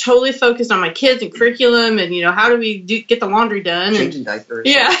was totally focused on my kids and curriculum and, how do we get the laundry done? Changing diapers.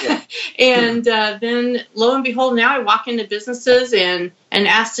 Yeah. And then lo and behold, now I walk into businesses and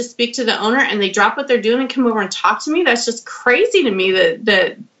ask to speak to the owner, and they drop what they're doing and come over and talk to me. That's just crazy to me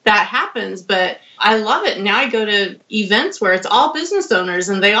that happens, but I love it. Now I go to events where it's all business owners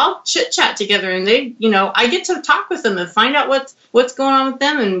and they all chit chat together, and they, I get to talk with them and find out what's going on with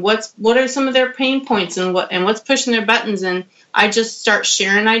them and what are some of their pain points and what's pushing their buttons. And I just start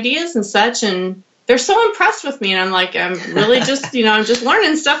sharing ideas and such, and they're so impressed with me. And I'm like, I'm really just, I'm just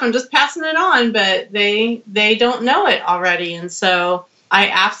learning stuff. I'm just passing it on, but they don't know it already. And so I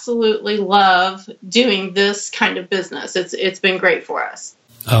absolutely love doing this kind of business. It's been great for us.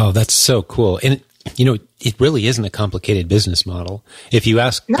 Oh, that's so cool. And, it really isn't a complicated business model. If you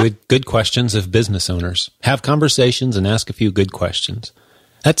ask good questions of business owners, have conversations and ask a few good questions.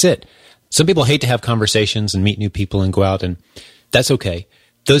 That's it. Some people hate to have conversations and meet new people and go out, and that's okay.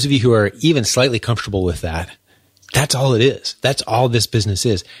 Those of you who are even slightly comfortable with that, that's all it is. That's all this business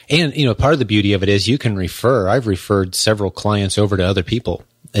is. And, part of the beauty of it is you can refer. I've referred several clients over to other people.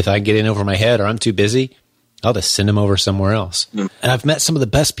 If I get in over my head or I'm too busy, I'll just send them over somewhere else. And I've met some of the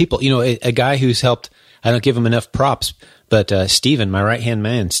best people. A guy who's helped, I don't give him enough props, but Stephen, my right-hand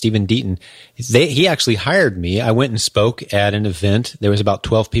man, Stephen Deaton, he actually hired me. I went and spoke at an event. There was about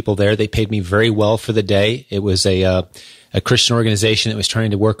 12 people there. They paid me very well for the day. It was a Christian organization that was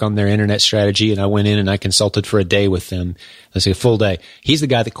trying to work on their internet strategy, and I went in and I consulted for a day with them. Let's say a full day. He's the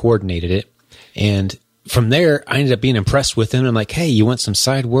guy that coordinated it. And from there, I ended up being impressed with him. I'm like, hey, you want some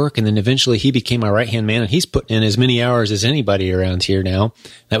side work? And then eventually he became my right-hand man, and he's putting in as many hours as anybody around here now.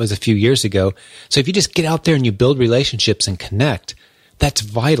 That was a few years ago. So if you just get out there and you build relationships and connect, that's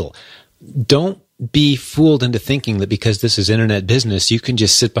vital. Don't be fooled into thinking that because this is internet business, you can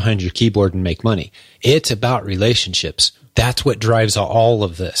just sit behind your keyboard and make money. It's about relationships. That's what drives all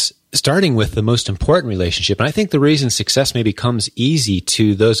of this. Starting with the most important relationship. And I think the reason success maybe comes easy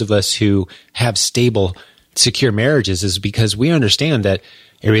to those of us who have stable, secure marriages is because we understand that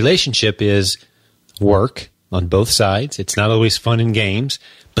a relationship is work on both sides. It's not always fun and games,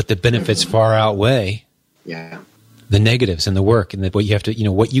 but the benefits far outweigh the negatives and the work, and what you have to,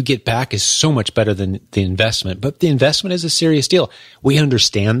 what you get back is so much better than the investment. But the investment is a serious deal. We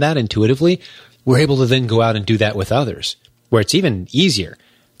understand that intuitively. We're able to then go out and do that with others, where it's even easier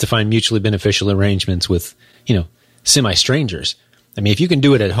to find mutually beneficial arrangements with, semi-strangers. I mean, if you can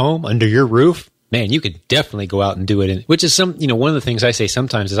do it at home under your roof, man, you could definitely go out and do it. Which is one of the things I say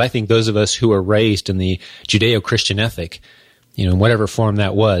sometimes is I think those of us who are raised in the Judeo-Christian ethic, in whatever form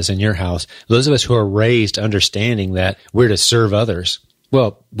that was in your house, those of us who are raised understanding that we're to serve others,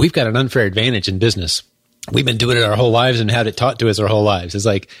 well, we've got an unfair advantage in business. we've been doing it our whole lives and had it taught to us our whole lives. It's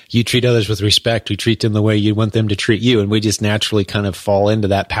like you treat others with respect. We treat them the way you want them to treat you. And we just naturally kind of fall into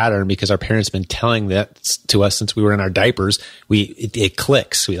that pattern because our parents been telling that to us since we were in our diapers. It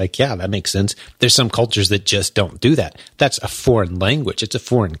clicks. We like, yeah, that makes sense. There's some cultures that just don't do that. That's a foreign language. It's a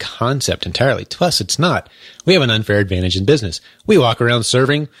foreign concept entirely. To us, it's not. We have an unfair advantage in business. We walk around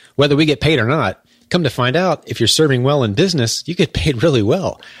serving whether we get paid or not. Come to find out, if you're serving well in business, you get paid really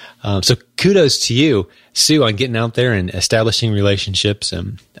well. So kudos to you, Sue, on getting out there and establishing relationships.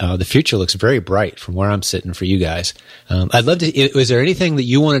 The future looks very bright from where I'm sitting for you guys. I'd love to, was there anything that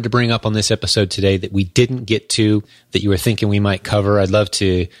you wanted to bring up on this episode today that we didn't get to that you were thinking we might cover? I'd love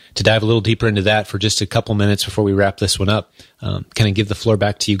to dive a little deeper into that for just a couple minutes before we wrap this one up. Kind of give the floor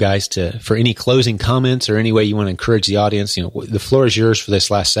back to you guys for any closing comments or any way you want to encourage the audience. The floor is yours for this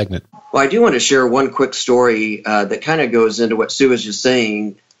last segment. Well, I do want to share one quick story that kind of goes into what Sue was just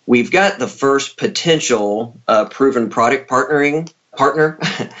saying. We've got the first potential proven product partner.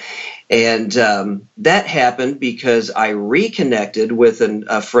 And that happened because I reconnected with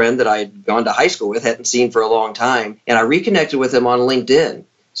a friend that I had gone to high school with, hadn't seen for a long time. And I reconnected with him on LinkedIn,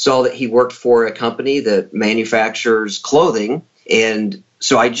 saw that he worked for a company that manufactures clothing. And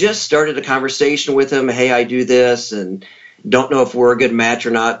so I just started a conversation with him. Hey, I do this and don't know if we're a good match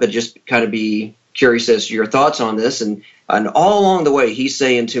or not, but just kind of be curious as to your thoughts on this. And all along the way, he's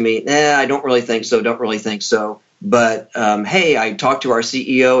saying to me, I don't really think so. But, hey, I talked to our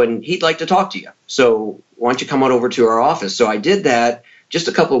CEO and he'd like to talk to you. So why don't you come on over to our office? So I did that just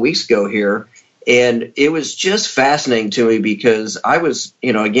a couple of weeks ago here. And it was just fascinating to me because I was,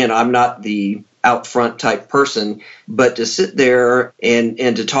 again, I'm not the out front type person, but to sit there and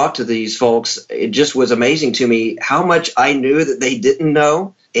to talk to these folks, it just was amazing to me how much I knew that they didn't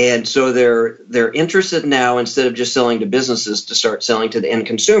know. And so they're interested now, instead of just selling to businesses, to start selling to the end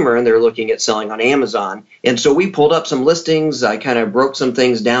consumer, and they're looking at selling on Amazon. And so we pulled up some listings. I kind of broke some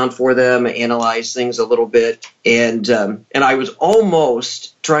things down for them, analyzed things a little bit, and I was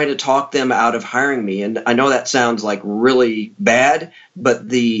almost trying to talk them out of hiring me. And I know that sounds like really bad, but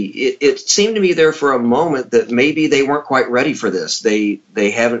it seemed to me there for a moment that maybe they weren't quite ready for this. They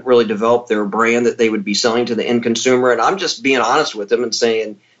haven't really developed their brand that they would be selling to the end consumer. And I'm just being honest with them and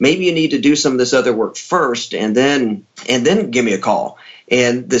saying, maybe you need to do some of this other work first and then give me a call.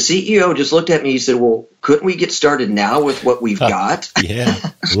 And the CEO just looked at me. He said, well, couldn't we get started now with what we've got? Yeah,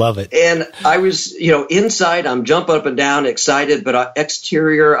 love it. And I was, inside, I'm jumping up and down, excited, but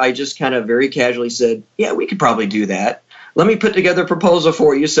exterior, I just kind of very casually said, yeah, we could probably do that. Let me put together a proposal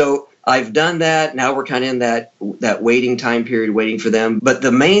for you. So I've done that. Now we're kind of in that waiting time period, waiting for them. But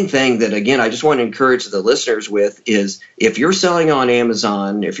the main thing that, again, I just want to encourage the listeners with is if you're selling on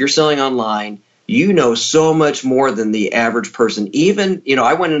Amazon, if you're selling online, you know so much more than the average person. Even,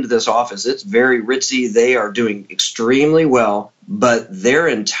 I went into this office. It's very ritzy. They are doing extremely well, but their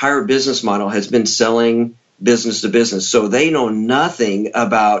entire business model has been selling business to business. So they know nothing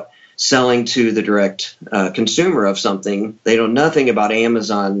about selling to the direct consumer of something. They know nothing about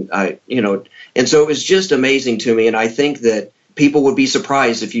Amazon, and so it was just amazing to me. And I think that people would be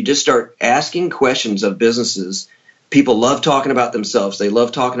surprised if you just start asking questions of businesses. People love talking about themselves. They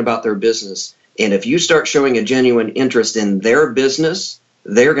love talking about their business. And if you start showing a genuine interest in their business,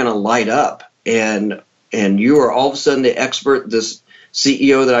 they're going to light up. And you are all of a sudden the expert. This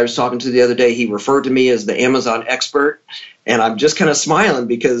CEO that I was talking to the other day, he referred to me as the Amazon expert. And I'm just kind of smiling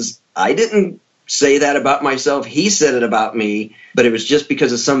because I didn't say that about myself. He said it about me, but it was just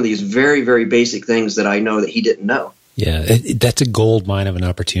because of some of these very, very basic things that I know that he didn't know. Yeah, that's a gold mine of an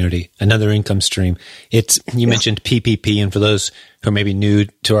opportunity, another income stream. You mentioned PPP, and for those who are maybe new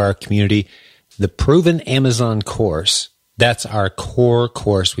to our community, the Proven Amazon course, that's our core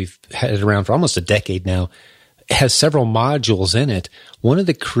course. We've had it around for almost a decade now. It has several modules in it. One of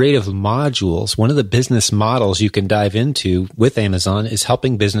the creative modules, one of the business models you can dive into with Amazon is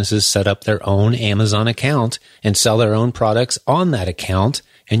helping businesses set up their own Amazon account and sell their own products on that account,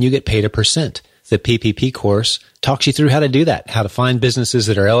 and you get paid a percent. The PPP course talks you through how to do that, how to find businesses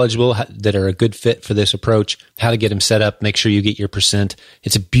that are eligible, that are a good fit for this approach, how to get them set up, make sure you get your percent.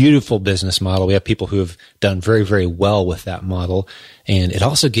 It's a beautiful business model. We have people who have done very, very well with that model. And it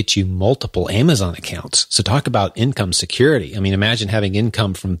also gets you multiple Amazon accounts. So talk about income security. I mean, imagine having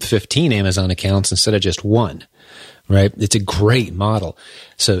income from 15 Amazon accounts instead of just one. Right? It's a great model.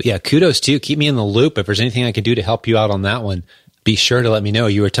 So yeah, kudos to you. Keep me in the loop. If there's anything I can do to help you out on that one, be sure to let me know.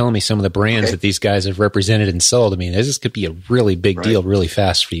 You were telling me some of the brands that these guys have represented and sold. I mean, this could be a really big deal really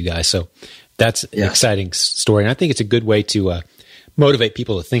fast for you guys. So that's an exciting story. And I think it's a good way to motivate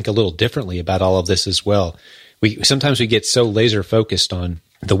people to think a little differently about all of this as well. Sometimes we get so laser focused on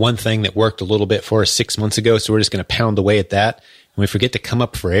the one thing that worked a little bit for us 6 months ago, so we're just going to pound away at that. And we forget to come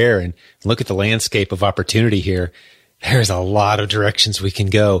up for air and look at the landscape of opportunity here. There's a lot of directions we can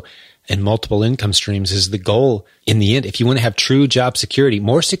go, and multiple income streams is the goal in the end. If you want to have true job security,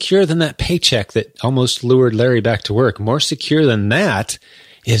 more secure than that paycheck that almost lured Larry back to work, more secure than that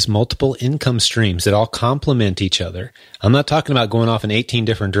is multiple income streams that all complement each other. I'm not talking about going off in 18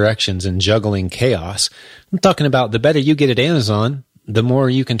 different directions and juggling chaos. I'm talking about the better you get at Amazon, the more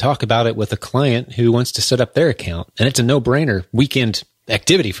you can talk about it with a client who wants to set up their account. And it's a no-brainer weekend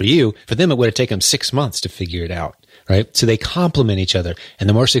activity for you. For them, it would have taken them 6 months to figure it out, right? So they complement each other. And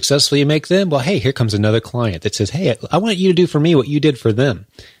the more successful you make them, well, hey, here comes another client that says, hey, I want you to do for me what you did for them.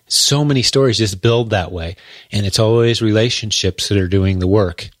 So many stories just build that way. And it's always relationships that are doing the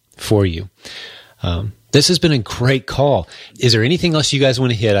work for you. This has been a great call. Is there anything else you guys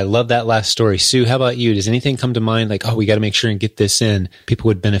want to hit? I love that last story. Sue, how about you? Does anything come to mind like, oh, we got to make sure and get this in? People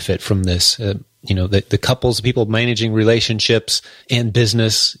would benefit from this. The couples, people managing relationships and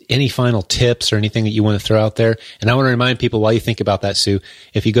business, any final tips or anything that you want to throw out there? And I want to remind people while you think about that, Sue,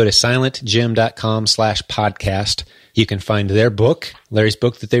 if you go to silentjim.com/podcast, you can find their book, Larry's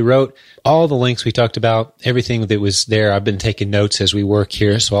book that they wrote, all the links we talked about, everything that was there. I've been taking notes as we work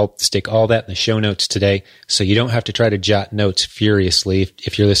here, so I'll stick all that in the show notes today, so you don't have to try to jot notes furiously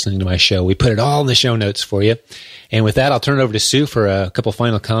if you're listening to my show. We put it all in the show notes for you. And with that, I'll turn it over to Sue for a couple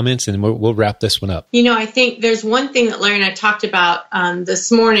final comments, and we'll wrap this one up. I think there's one thing that Larry and I talked about this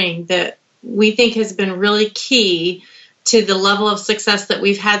morning that we think has been really key to the level of success that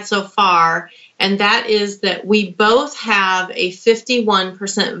we've had so far, and that is that we both have a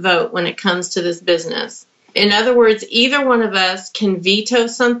 51% vote when it comes to this business. In other words, either one of us can veto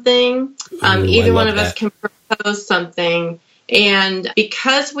something, either one of us can propose something. And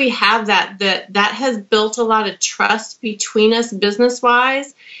because we have that has built a lot of trust between us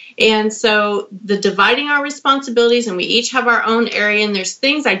business-wise. And so the dividing our responsibilities, and we each have our own area, and there's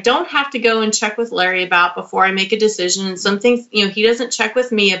things I don't have to go and check with Larry about before I make a decision, and some things, he doesn't check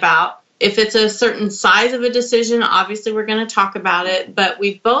with me about. If it's a certain size of a decision, obviously we're going to talk about it, but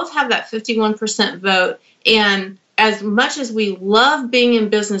we both have that 51% vote. And as much as we love being in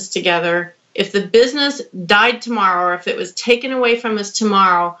business together, if the business died tomorrow or if it was taken away from us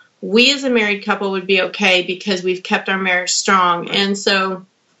tomorrow, we as a married couple would be okay because we've kept our marriage strong. And so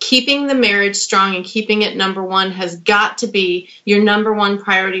keeping the marriage strong and keeping it number one has got to be your number one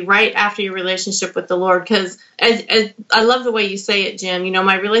priority right after your relationship with the Lord. Because as I love the way you say it, Jim,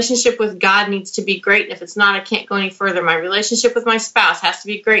 my relationship with God needs to be great. And if it's not, I can't go any further. My relationship with my spouse has to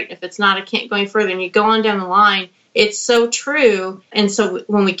be great. And if it's not, I can't go any further. And you go on down the line. It's so true. And so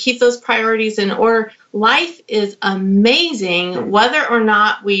when we keep those priorities in order, life is amazing, whether or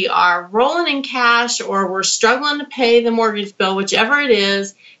not we are rolling in cash or we're struggling to pay the mortgage bill, whichever it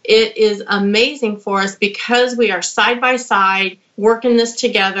is amazing for us because we are side by side working this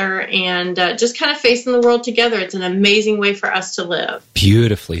together and just kind of facing the world together. It's an amazing way for us to live.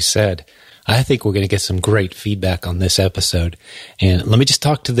 Beautifully said. I think we're going to get some great feedback on this episode. And let me just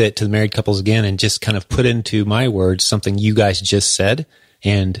talk to the married couples again and just kind of put into my words something you guys just said.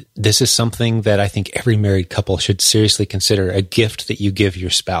 And this is something that I think every married couple should seriously consider, a gift that you give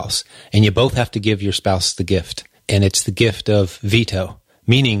your spouse. And you both have to give your spouse the gift. And it's the gift of veto,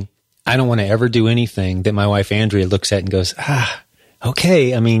 meaning I don't want to ever do anything that my wife Andrea looks at and goes,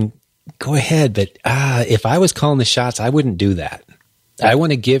 okay, go ahead. But if I was calling the shots, I wouldn't do that. I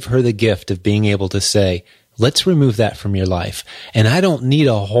want to give her the gift of being able to say, let's remove that from your life. And I don't need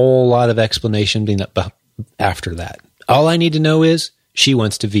a whole lot of explanation after that. All I need to know is she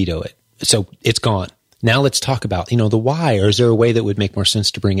wants to veto it. So it's gone. Now let's talk about, the why, or is there a way that would make more sense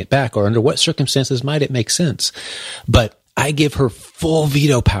to bring it back, or under what circumstances might it make sense? But I give her full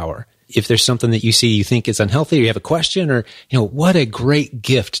veto power. If there's something that you see you think is unhealthy, or you have a question, or, what a great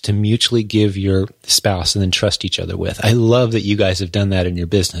gift to mutually give your spouse and then trust each other with. I love that you guys have done that in your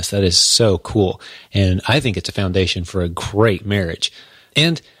business. That is so cool. And I think it's a foundation for a great marriage.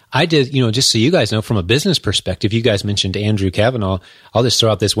 And I did, just so you guys know, from a business perspective, you guys mentioned Andrew Kavanaugh. I'll just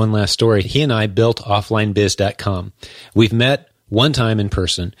throw out this one last story. He and I built offlinebiz.com. We've met one time in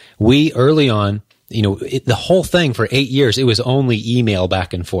person. We early on, the whole thing for 8 years, it was only email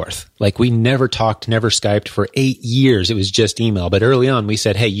back and forth. Like we never talked, never Skyped for 8 years. It was just email. But early on, we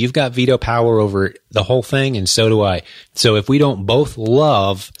said, hey, you've got veto power over the whole thing, and so do I. So if we don't both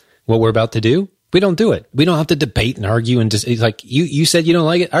love what we're about to do, we don't do it. We don't have to debate and argue and just, it's like, you said you don't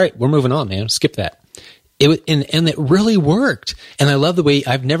like it. All right, we're moving on, man. Skip that. And it really worked. And I love the way,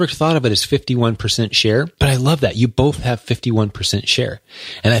 I've never thought of it as 51% share, but I love that. You both have 51% share.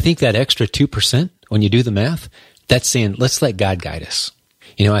 And I think that extra 2%, when you do the math, that's saying, let's let God guide us.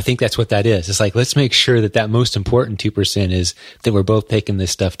 I think that's what that is. It's like, let's make sure that most important 2% is that we're both taking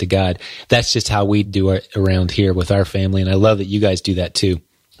this stuff to God. That's just how we do it around here with our family. And I love that you guys do that too.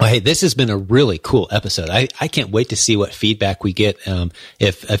 Well, hey, this has been a really cool episode. I can't wait to see what feedback we get.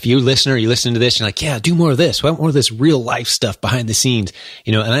 If you listener, you listen to this, you're like, yeah, do more of this. We want more of this real life stuff behind the scenes.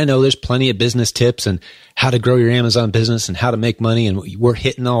 And I know there's plenty of business tips and how to grow your Amazon business and how to make money. And we're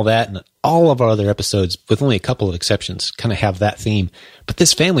hitting all that. And all of our other episodes, with only a couple of exceptions, kind of have that theme. But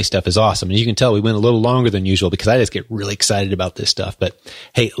this family stuff is awesome. And you can tell we went a little longer than usual because I just get really excited about this stuff. But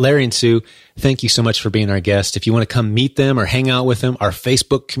hey, Larry and Sue, thank you so much for being our guest. If you want to come meet them or hang out with them, our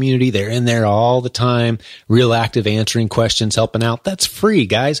Facebook community, they're in there all the time, real active, answering questions, helping out. That's free,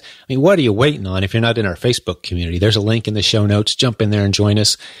 guys. I mean, what are you waiting on if you're not in our Facebook community? There's a link in the show notes. Jump in there and join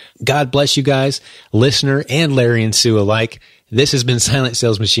us. God bless you guys, listener and Larry and Sue alike. This has been Silent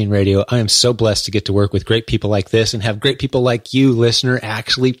Sales Machine Radio. I am so blessed to get to work with great people like this and have great people like you, listener,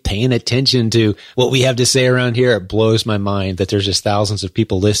 actually paying attention to what we have to say around here. It blows my mind that there's just thousands of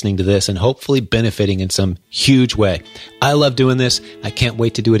people listening to this and hopefully benefiting in some huge way. I love doing this. I can't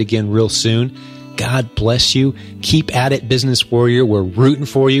wait to do it again real soon. God bless you. Keep at it, business warrior. We're rooting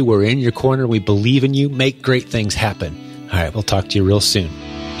for you. We're in your corner. We believe in you. Make great things happen. All right, we'll talk to you real soon.